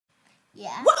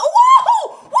Yeah.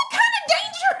 Whoa! What kind of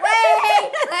danger?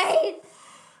 Wait.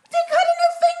 They're cutting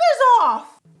their fingers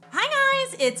off. Hi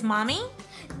guys, it's Mommy,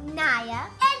 Naya,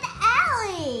 and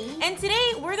Ellie. and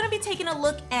today we're gonna be taking a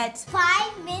look at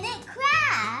 5-minute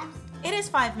crafts. It is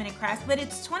 5-minute crafts, but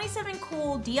it's 27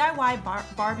 cool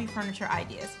DIY Barbie furniture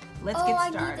ideas. Let's get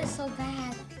started. I need this so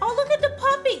bad. Oh, look at the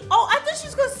puppy. Oh, I thought she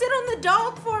was gonna sit on the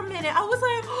dog for a minute. I was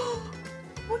like, oh,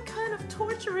 what kind of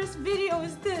torturous video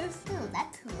is this? Ooh,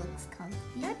 that looks comfy.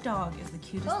 That dog is the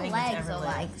cutest Her thing that's legs ever are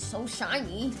lived. like so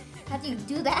shiny. How do you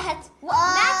do that?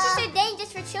 Matches are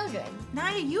dangerous for children.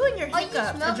 Naya, you and your Are you hiccups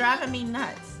are smoking? driving me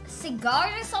nuts.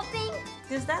 Cigar or something?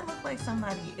 Does that look like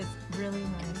somebody is really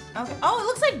nice? Okay. Oh, it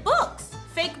looks like books.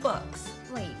 Fake books.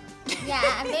 Wait.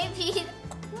 Yeah, maybe.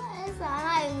 What is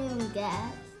that? I don't even get.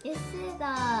 Is it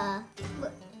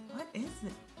What is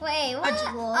it? Wait, what?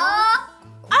 drawer?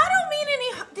 I don't mean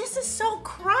any. This is so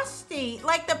crusty.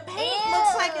 Like the paint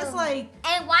looks like it's like.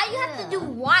 And why you have to do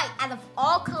white out of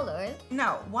all colors?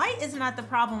 No, white is not the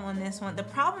problem on this one. The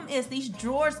problem is these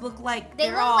drawers look like They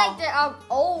they're look all... like they're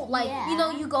old. Like, you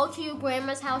know, you go to your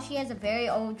grandma's house, she has a very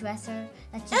old dresser.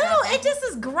 That she Ew, it just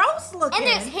is gross looking. And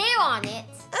there's hair on it.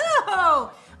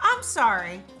 Oh, I'm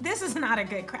sorry. This is not a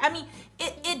good craft. I mean,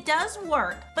 it does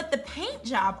work, but the paint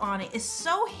job on it is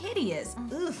so hideous.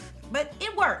 Oof. But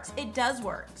it works. It does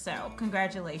work. So,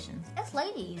 congratulations. This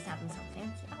lady is having some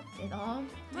fancy outfit on.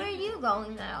 Where are you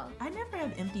going now? I never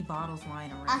have empty bottles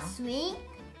lying around. A swing?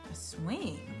 A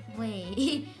swing?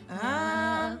 Wait.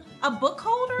 A book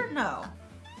holder? No.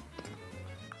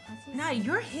 Nah,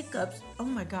 your hiccups. Oh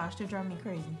my gosh, they're driving me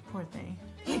crazy. Poor thing.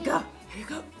 Hiccup.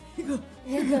 Hiccup. Hiccup.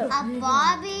 Hiccup.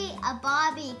 A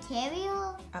Barbie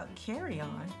carry-on? Oh, carry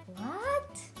on.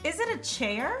 What? Is it a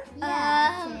chair?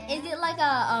 Is it like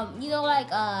a you know, like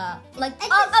a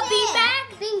beanbag?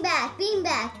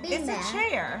 Beanbag. It's a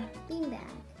chair. Beanbag.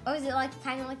 Or is it like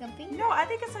kind of like a beanbag? No, I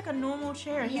think it's like a normal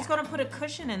chair. He's gonna put a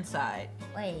cushion inside.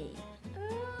 Wait.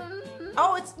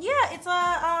 Oh, it's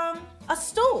a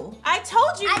stool. I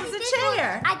told you it was a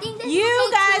chair. I think this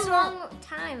You guys too were long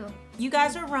time. You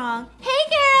guys are wrong. Hey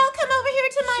girl, come over here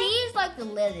to She's like the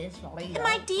latest lady.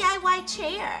 my DIY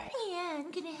chair. Yeah,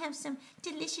 I'm gonna have some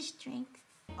delicious drinks.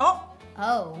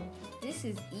 Oh, this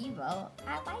is evil.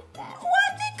 I like that.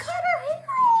 what? They cut her hair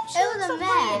off. It was a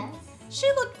mess. She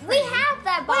looked We pretty. have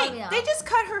that Barbie. Wait, they just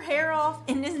cut her hair off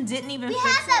and this didn't even fix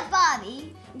it? that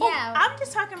Barbie. Yeah. I'm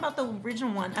just talking about the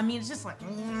original one. I mean, it's just like.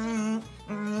 I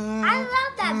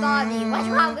love that Barbie. What's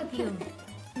wrong with you?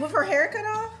 With her hair cut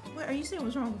off? What are you saying?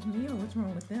 What's wrong with me or what's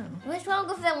wrong with them? What's wrong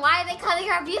with them? Why are they cutting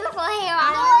her beautiful hair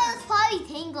off? No, it's probably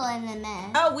tangled in the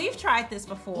mess. Oh, we've tried this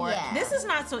before. Yeah. This is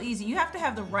not so easy. You have to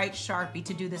have the right Sharpie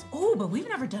to do this. Oh, but we've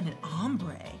never done an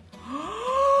ombre.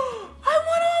 I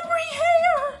want ombre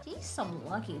hair. She's some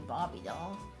lucky Barbie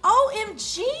doll.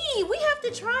 OMG, we have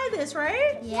to try this,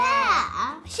 right?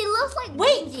 Yeah. She looks like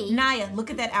Wait, Benji. Naya, look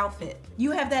at that outfit.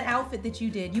 You have that outfit that you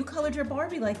did. You colored your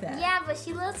Barbie like that. Yeah, but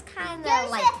she looks kind of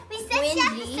like we said she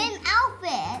has the same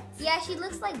outfit. Yeah, she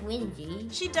looks like Wingy.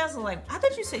 She does look like, I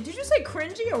thought you said, did you say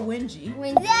cringy or whingy?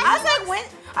 Wingy. I was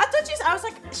like, I was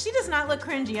like, she does not look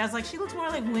cringy. I was like, she looks more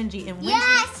like whingy and whingy.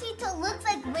 Yeah, she looks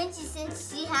like Wingy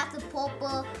since she has the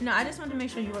purple. No, I just wanted to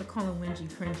make sure you were calling Wingy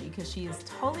cringy because she is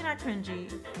totally not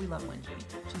cringy. We love Wingy.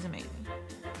 She's amazing.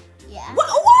 Yeah.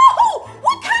 Whoa!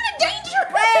 What kind of danger?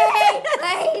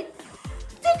 Wait.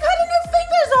 They're cutting their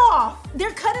fingers off.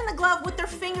 They're cutting the glove with their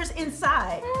fingers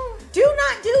inside. Do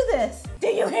not do this. Do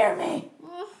you hear me?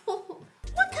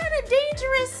 What kind of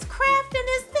dangerous crafting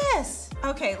is this?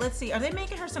 Okay, let's see. Are they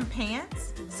making her some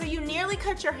pants? So you nearly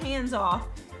cut your fingers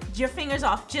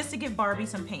off just to give Barbie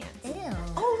some pants. Ew.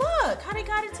 Oh, look how they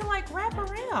got it to like wrap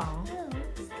around. Ew,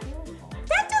 it's terrible.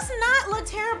 That does not look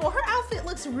terrible. Her outfit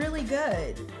looks really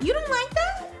good. You don't like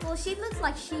that? Well, she looks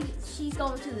like she's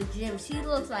going to the gym. She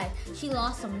looks like she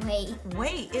lost some weight.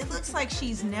 Wait, it looks like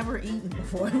she's never eaten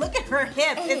before. Look at her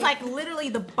hips. It's like literally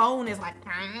the bone is like.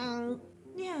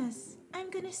 Yes, I'm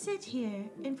gonna sit here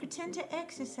and pretend to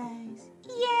exercise.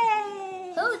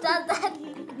 Yay! Who does that?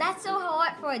 That's so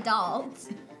hard for adults.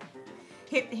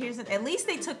 Here's it. At least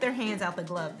they took their hands out the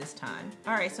glove this time.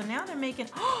 All right, so now they're making.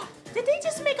 Did they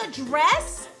just make a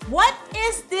dress? What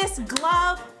is this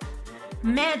glove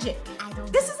magic? I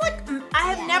don't. This is like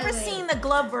I have never seen the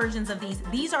glove versions of these.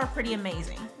 These are pretty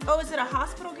amazing. Oh, is it a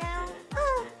hospital gown?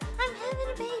 Oh, I'm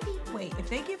having a baby. Wait, if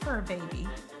they give her a baby.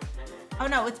 Oh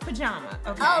no, it's pajama.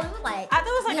 Okay. Oh, like I thought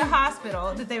it was like a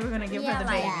hospital that they were gonna give her the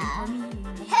baby.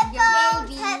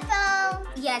 Headphones.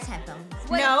 Yeah, it's headphones.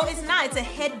 No, it's not. It's a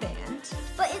headband.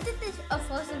 But isn't this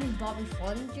supposed to be Barbie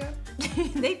furniture?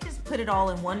 They just put it all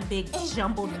in one big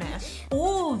jumbled mess.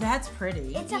 Oh, that's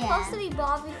pretty. It's supposed to be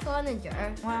Barbie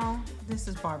furniture. Well, this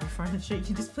is Barbie furniture.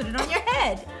 You just put it on your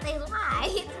head. They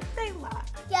lied. They lie.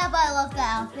 Yeah, but I love the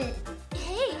outfit.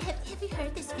 Hey, have you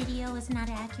heard this video is not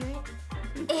accurate?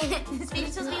 This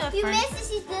video's supposed to be a You missed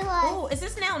it, she did like. Oh, is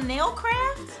this now nail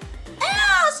craft?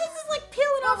 Oh, she's just like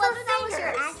peeling off her that was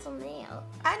fingers. your actual nail.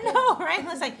 I know, right?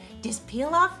 It's like, just peel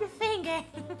off your finger.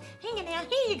 Here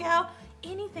you go.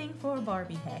 Anything for a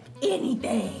Barbie hack.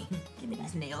 Anything. Give me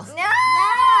these nails. No!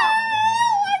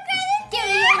 Give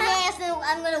me your nails and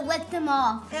I'm gonna whip them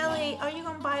off. Ellie, are you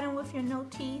gonna bite them with your no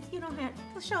teeth? You don't have,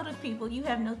 show the people you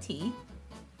have no teeth.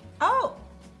 Oh,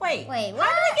 wait. Wait, How what?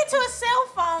 did I get to a cell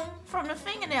phone from the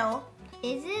fingernail?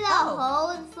 Is it a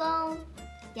hole in the phone?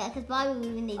 Yeah, because Barbie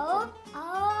would need to.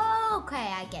 Oh, okay,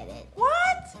 I get it.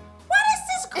 What? What is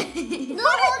this? No,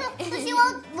 so she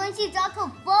won't, when she drops her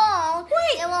phone,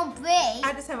 Wait. it won't break.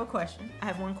 I just have a question. I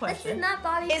have one question. This is not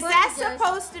Barbie Is that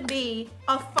supposed to be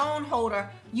a phone holder?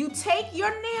 You take your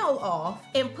nail off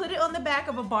and put it on the back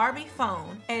of a Barbie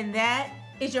phone, and that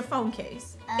is your phone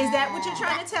case. Is that what you're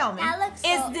trying to tell me? that looks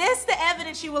Is so- this the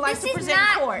evidence you would like to present in This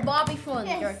is court? not Barbie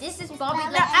furniture. This is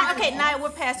Barbie. Okay, now we're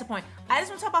past the point. I just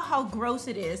want to talk about how gross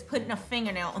it is putting a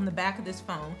fingernail on the back of this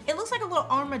phone. It looks like a little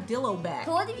armadillo back.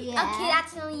 What if a kid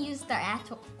accidentally used their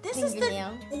actual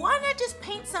fingernail? Why not just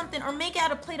paint something or make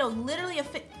out of Play-Doh literally a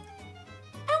fit?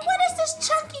 And what is this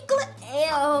chunky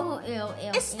Ew.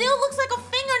 It still looks like a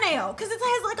fingernail because it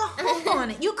has like a hook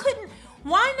on it. You couldn't.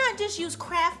 Why not just use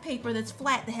craft paper that's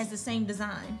flat that has the same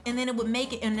design, and then it would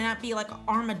make it and not be like an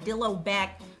armadillo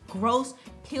back, gross,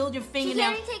 peeled your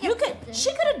fingernail.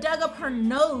 She could have dug up her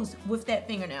nose with that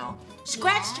fingernail,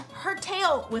 scratched her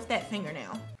tail with that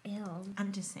fingernail. Ew.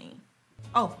 I'm just saying.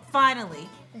 Oh, finally.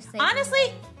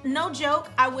 Honestly, no joke.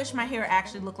 I wish my hair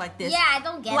actually looked like this. Yeah, I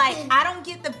don't get Like, it. I don't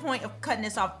get the point of cutting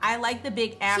this off. I like the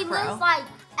big afro. She looks like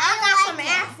I got some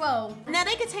afro. Now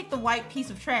they could take the white piece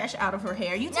of trash out of her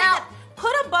hair. You take it,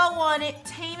 put a bow on it,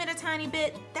 tame it a tiny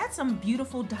bit. That's some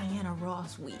beautiful Diana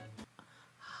Ross weave.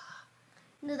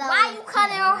 Why you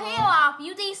cutting her hair off?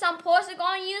 You think some person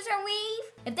gonna use her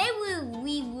weave? If they will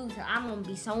weave her, I'm gonna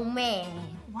be so mad.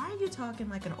 Why are you talking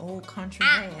like an old country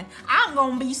man? I'm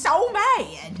gonna be so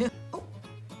mad.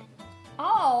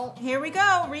 Oh. Here we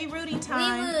go, rerouting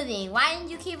time. Rerouting. Why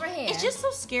didn't you keep her hair? It's just so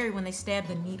scary when they stab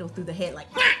the needle through the head like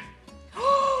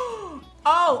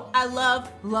Oh, I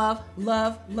love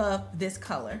this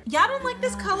color. Y'all don't like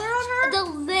this color on her? The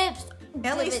lips.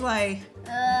 Ellie's like,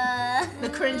 the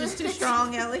cringe is too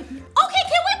strong, Ellie. Okay,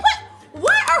 can we put,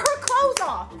 where are her clothes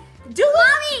off?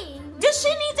 Mommy! Does she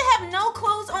need to have no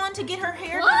clothes on to get her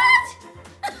hair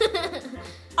What?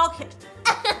 Okay.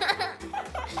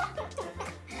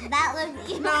 That looks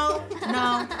evil.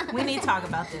 No, we need to talk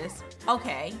about this.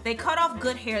 Okay, they cut off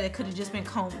good hair that could have just been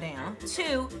combed down.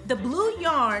 2, the blue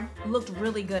yarn looked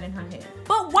really good in her head.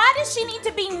 But why does she need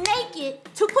to be naked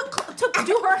to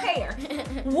do her hair?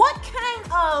 What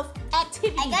kind of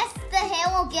activity? I guess the hair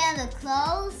won't get in the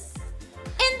clothes.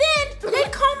 And then they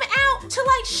come out to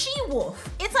like She-Wolf.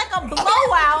 It's like a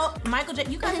blowout. Michael J.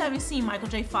 You guys haven't seen Michael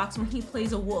J. Fox when he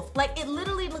plays a wolf. Like it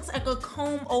literally looks like a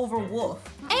comb-over wolf.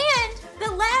 And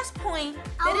the last point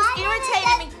that is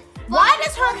irritating me. Why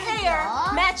does her hair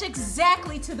match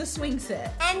exactly to the swing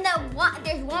set? And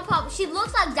there's one problem. She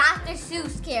looks like Dr.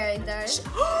 Seuss character.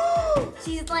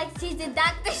 She's a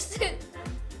Dr. Seuss.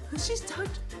 She's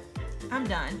touched. I'm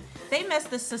done. They messed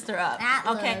this sister up.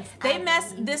 They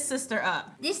messed this sister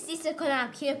up. This sister could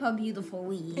not keep her beautiful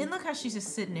weave. And look how she's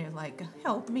just sitting there like,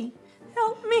 help me,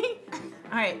 help me.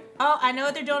 All right. Oh, I know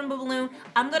what they're doing with the balloon.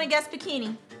 I'm gonna guess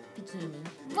bikini. Bikini.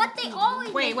 What they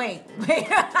always wait.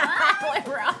 I went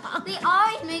wrong. They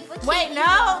always make bikini. Wait,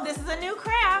 no, this is a new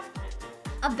craft.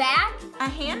 A bag? A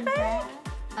handbag?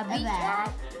 A beach bag?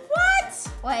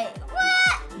 What? Wait,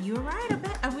 what? You were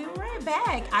right, we were right, a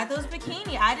bag. I thought it was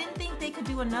bikini. I didn't think they could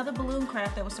do another balloon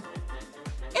craft that was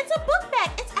It's a book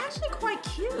bag. It's actually quite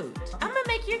cute. I'm gonna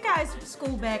make your guys'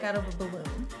 school bag out of a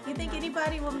balloon. You think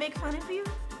anybody will make fun of you?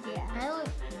 Yeah.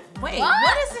 Wait,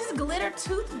 what is this glitter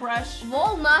toothbrush?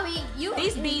 Whoa, mommy,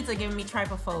 These beads are giving me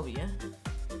trypophobia.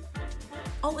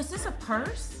 Oh, is this a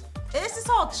purse? This is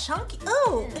all chunky.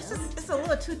 Oh, it's a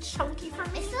little too chunky for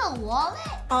me. Is it a wallet?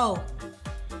 Oh,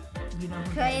 you know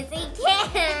who Crazy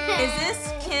Ken. Is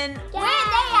this Ken? Where are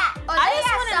they at? Oh, I they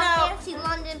just want to know. fancy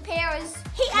London, Paris.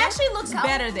 He actually looks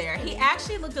better there. He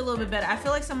actually looked a little bit better. I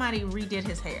feel like somebody redid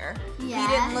his hair. Yeah.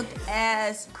 He didn't look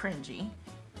as cringy.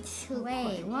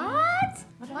 Wait, what?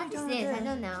 What is this? I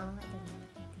don't know.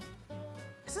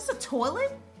 Is this a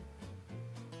toilet?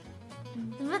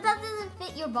 But that doesn't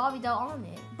fit your Barbie doll on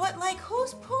it. But like,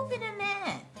 who's pooping in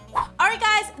that? Alright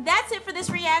guys, that's it for this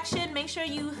reaction. Make sure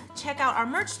you check out our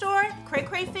merch store, Cray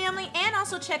Cray Family, and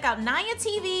also check out Naya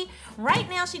TV. Right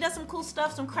now she does some cool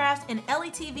stuff, some crafts, and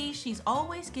Ellie TV, she's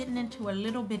always getting into a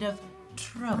little bit of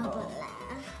trouble.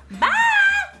 Bye!